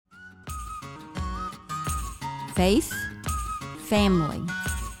faith, family,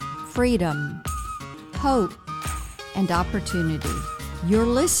 freedom, hope, and opportunity. You're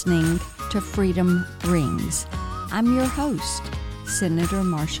listening to Freedom Rings. I'm your host, Senator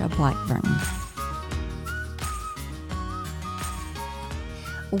Marsha Blackburn.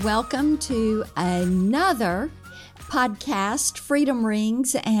 Welcome to another podcast, Freedom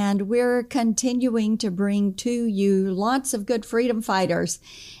Rings, and we're continuing to bring to you lots of good freedom fighters.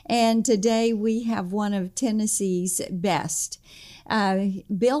 And today we have one of Tennessee's best.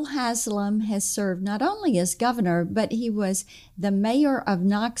 Bill Haslam has served not only as governor, but he was the mayor of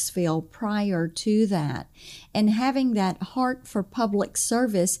Knoxville prior to that. And having that heart for public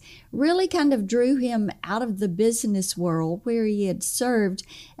service really kind of drew him out of the business world where he had served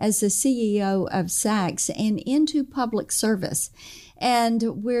as the CEO of Saks and into public service.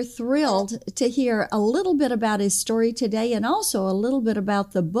 And we're thrilled to hear a little bit about his story today and also a little bit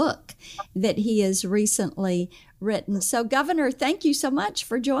about the book that he has recently written. So, Governor, thank you so much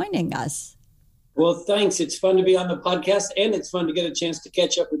for joining us. Well, thanks. It's fun to be on the podcast, and it's fun to get a chance to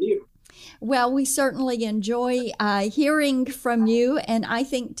catch up with you. Well, we certainly enjoy hearing from you, and I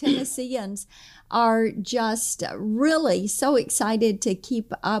think Tennesseans are just really so excited to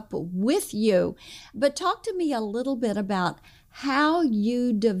keep up with you. But talk to me a little bit about how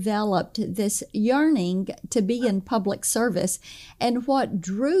you developed this yearning to be in public service and what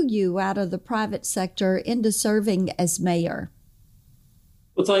drew you out of the private sector into serving as mayor.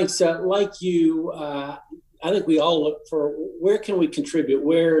 Well, thanks. Like you, I think we all look for where can we contribute?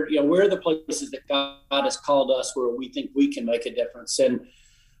 Where are the places that God has called us where we think we can make a difference? And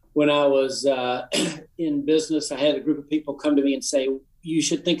when I was in business, I had a group of people come to me and say, you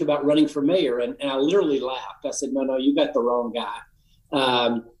should think about running for mayor. And I literally laughed. I said, no, you got the wrong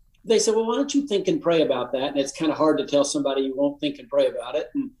guy. They said, well, why don't you think and pray about that? And it's kind of hard to tell somebody you won't think and pray about it.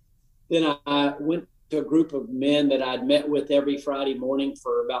 And then I went to a group of men that I'd met with every Friday morning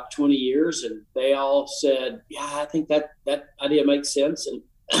for about 20 years. And they all said, yeah, I think that idea makes sense.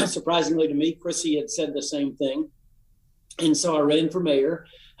 And surprisingly to me, Chrissy had said the same thing. And so I ran for mayor,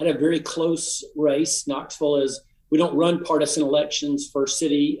 had a very close race. Knoxville we don't run partisan elections for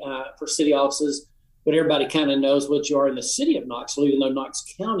city offices, but everybody kind of knows what you are in the city of Knoxville, even though Knox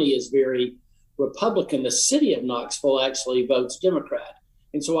County is very Republican. The city of Knoxville actually votes Democrat.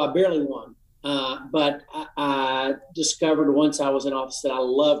 And so I barely won. But I discovered once I was in office that I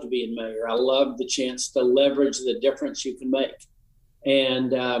loved being mayor. I loved the chance to leverage the difference you can make.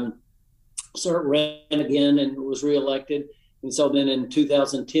 And so I ran again and was reelected. And so then in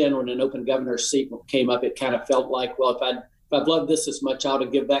 2010, when an open governor's seat came up, it kind of felt like, well, if I've loved this as much, I ought to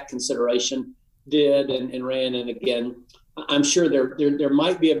give that consideration. Did and ran. And again, I'm sure there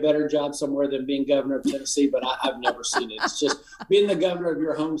might be a better job somewhere than being governor of Tennessee, but I've never seen it. It's just being the governor of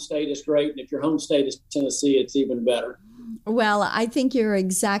your home state is great. And if your home state is Tennessee, it's even better. Well, I think you're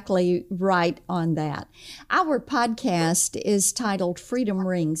exactly right on that. Our podcast is titled Freedom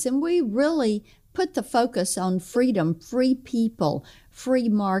Rings, and we really put the focus on freedom, free people, free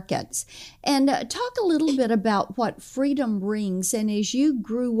markets. And talk a little bit about what freedom rings, and as you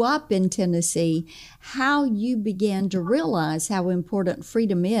grew up in Tennessee, how you began to realize how important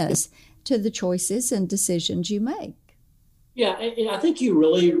freedom is to the choices and decisions you make. Yeah, I think you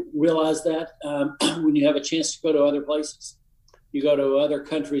really realize that when you have a chance to go to other places. You go to other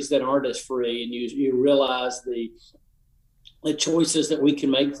countries that aren't as free, and you realize the choices that we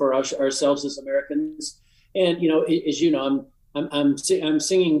can make for ourselves as Americans. And, as you know, I'm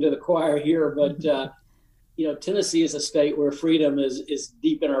singing to the choir here, but, Tennessee is a state where freedom is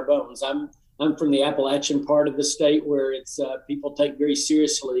deep in our bones. I'm from the Appalachian part of the state where it's people take very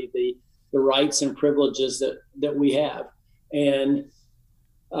seriously the rights and privileges that we have. And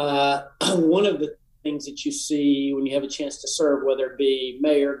one of the things that you see when you have a chance to serve, whether it be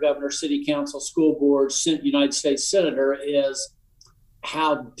mayor, governor, city council, school board, United States senator, is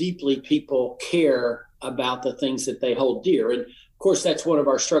how deeply people care about the things that they hold dear. And of course, that's one of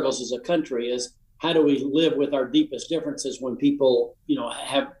our struggles as a country is how do we live with our deepest differences when people,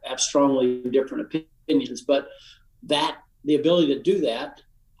 have strongly different opinions. But the ability to do that,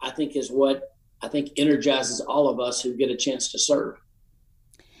 I think, is what I think energizes all of us who get a chance to serve.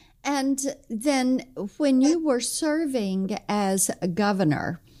 And then when you were serving as a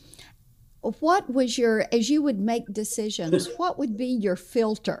governor, what was as you would make decisions, what would be your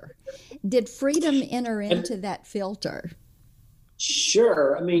filter? Did freedom enter into that filter?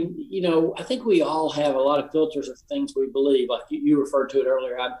 Sure. I mean, I think we all have a lot of filters of things we believe. Like you referred to it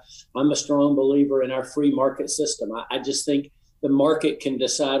earlier. I'm a strong believer in our free market system. I just think the market can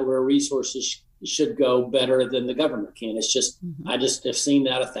decide where resources should go better than the government can. It's just, I just have seen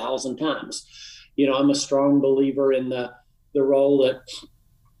that 1,000 times. I'm a strong believer in the role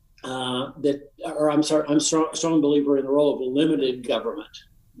I'm a strong believer in the role of limited government.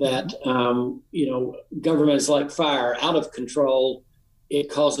 That government is like fire, out of control. It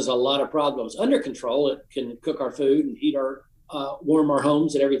causes a lot of problems. Under control, it can cook our food and heat warm our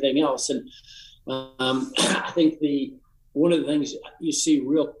homes and everything else. And I think one of the things you see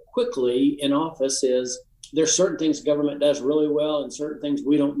real quickly in office is there's certain things government does really well and certain things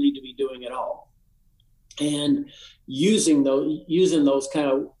we don't need to be doing at all. And using those kind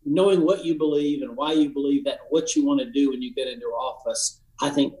of knowing what you believe and why you believe that, what you want to do when you get into office, I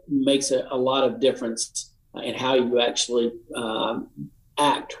think makes a lot of difference in how you actually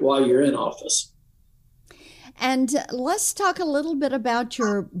act while you're in office. And let's talk a little bit about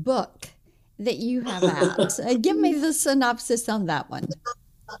your book that you have out. Give me the synopsis on that one.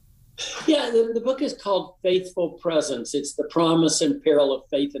 Yeah, the book is called Faithful Presence. It's the promise and peril of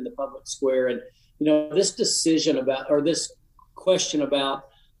faith in the public square. And, this this question about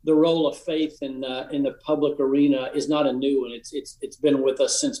the role of faith in the public arena is not a new one. It's been with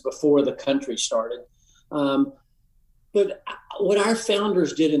us since before the country started. But what our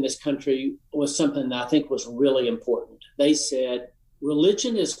founders did in this country was something that I think was really important. They said,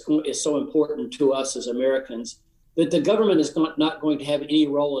 religion is so important to us as Americans that the government is not going to have any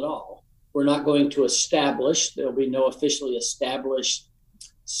role at all. We're not going to there'll be no officially established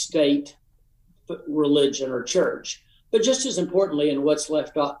state religion or church. But just as importantly, and what's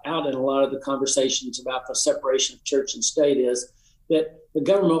left out in a lot of the conversations about the separation of church and state is that the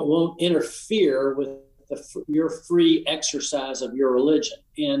government won't interfere with your free exercise of your religion.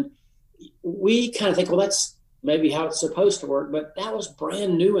 And we kind of think, well, that's maybe how it's supposed to work, but that was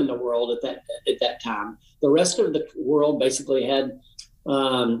brand new in the world at that time. The rest of the world basically had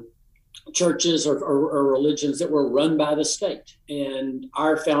churches or religions that were run by the state. And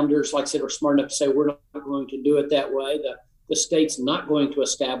our founders, like I said, were smart enough to say, we're not going to do it that way. The state's not going to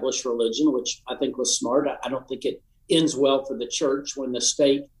establish religion, which I think was smart. I don't think it ends well for the church when the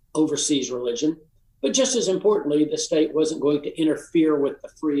state oversees religion. But just as importantly, the state wasn't going to interfere with the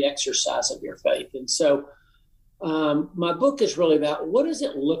free exercise of your faith. And so my book is really about what does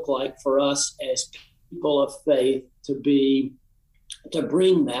it look like for us as people of faith to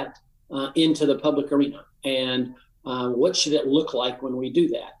bring that into the public arena, and what should it look like when we do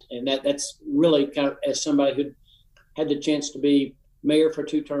that? And that's really kind of, as somebody who had the chance to be mayor for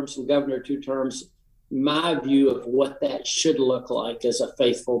 2 terms and governor 2 terms, my view of what that should look like as a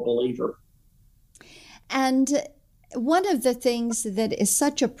faithful believer. And one of the things that is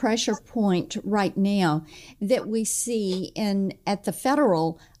such a pressure point right now that we see at the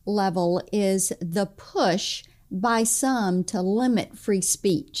federal level is the push by some to limit free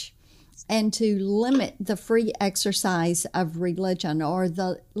speech and to limit the free exercise of religion, or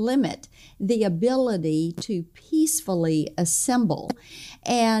limit the ability to peacefully assemble.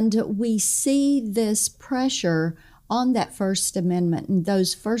 And we see this pressure on that First Amendment and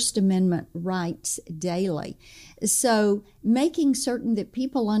those First Amendment rights daily. So making certain that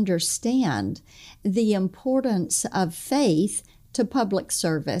people understand the importance of faith to public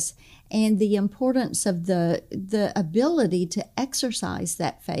service and the importance of the ability to exercise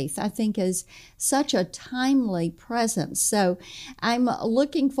that faith, I think is such a timely presence. So I'm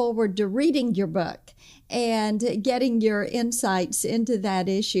looking forward to reading your book and getting your insights into that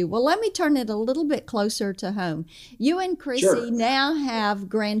issue. Well, let me turn it a little bit closer to home. You and Chrissy Sure. now have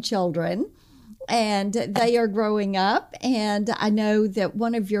grandchildren, and they are growing up. And I know that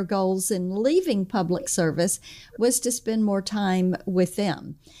one of your goals in leaving public service was to spend more time with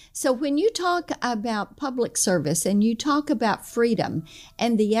them. So when you talk about public service and you talk about freedom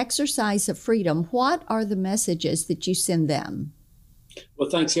and the exercise of freedom, what are the messages that you send them? Well,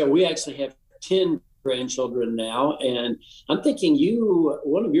 thanks. Yeah, we actually have 10 grandchildren now, and I'm thinking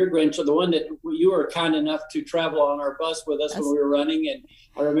one of your grandchildren, the one that you were kind enough to travel on our bus with us when we were running, and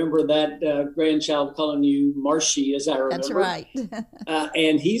I remember that grandchild calling you Marshy, as I remember. That's right.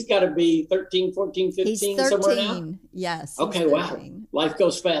 And he's got to be 13, 14, 15, He's 13. Somewhere now? Yes. Okay, wow. Life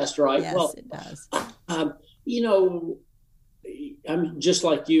goes fast, right? Yes, well, it does. I'm just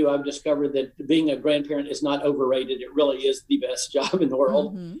like you. I've discovered that being a grandparent is not overrated. It really is the best job in the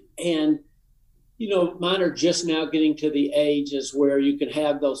world. Mm-hmm. And mine are just now getting to the ages where you can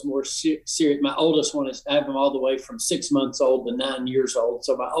have those more serious. My oldest one I have them all the way from 6 months old to 9 years old.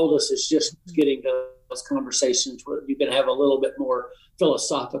 So my oldest is just getting to those conversations where you can have a little bit more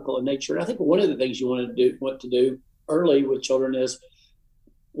philosophical in nature. And I think one of the things you want to do early with children is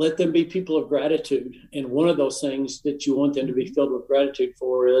let them be people of gratitude. And one of those things that you want them to be filled with gratitude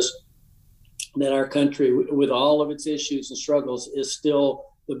for is that our country, with all of its issues and struggles, is still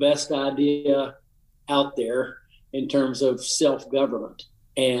the best idea out there in terms of self-government,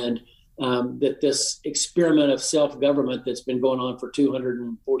 and that this experiment of self-government that's been going on for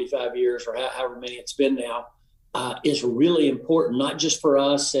 245 years or however many it's been now is really important, not just for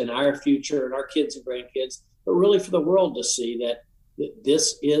us and our future and our kids and grandkids, but really for the world to see that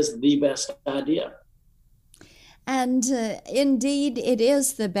this is the best idea. And indeed, it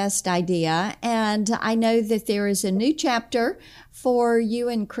is the best idea. And I know that there is a new chapter for you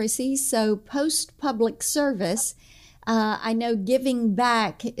and Chrissy. So post-public service, I know giving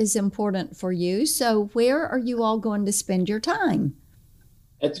back is important for you. So where are you all going to spend your time?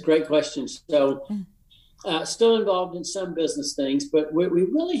 That's a great question. So still involved in some business things, but we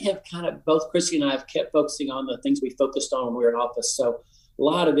really have kind of, both Chrissy and I have kept focusing on the things we focused on when we were in office. So a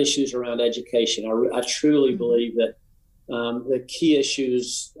lot of issues around education. I truly believe that the key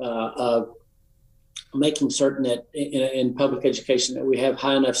issues of making certain that in public education that we have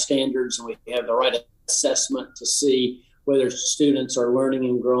high enough standards and we have the right assessment to see whether students are learning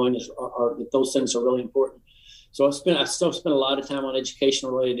and growing, or that those things are really important. So I've still spent a lot of time on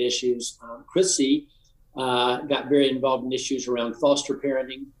education-related issues. Chrissy got very involved in issues around foster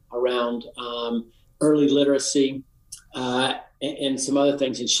parenting, around early literacy, and some other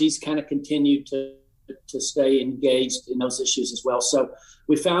things. And she's kind of continued to stay engaged in those issues as well. So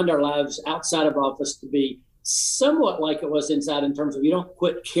we found our lives outside of office to be somewhat like it was inside, in terms of you don't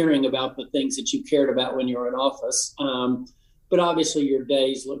quit caring about the things that you cared about when you were in office. But obviously your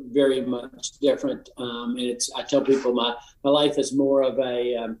days look very much different. And I tell people my life is more of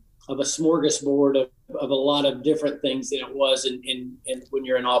a smorgasbord of a lot of different things than it was in when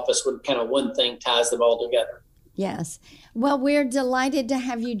you're in office, when kind of one thing ties them all together. Yes. Well, we're delighted to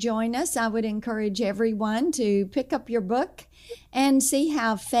have you join us. I would encourage everyone to pick up your book and see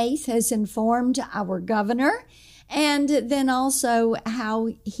how faith has informed our governor, and then also how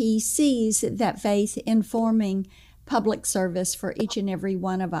he sees that faith informing public service for each and every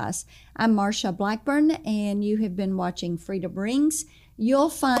one of us. I'm Marsha Blackburn, and you have been watching Freedom Rings. You'll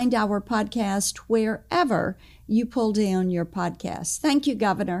find our podcast wherever you pull down your podcast. Thank you,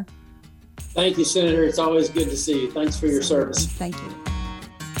 Governor. Thank you, Senator. It's always good to see you. Thanks for your service. Thank you.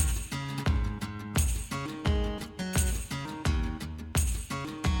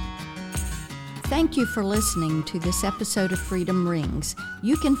 Thank you for listening to this episode of Freedom Rings.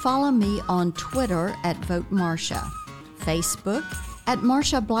 You can follow me on Twitter at Vote Marsha, Facebook at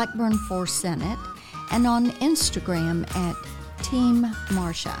Marsha Blackburn for Senate, and on Instagram at Team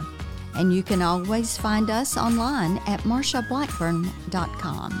Marsha. And you can always find us online at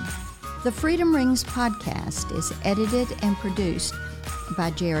marshablackburn.com. The Freedom Rings podcast is edited and produced by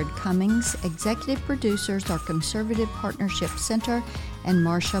Jared Cummings. Executive producers are Conservative Partnership Center and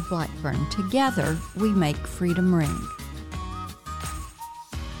Marsha Blackburn. Together, we make Freedom Ring.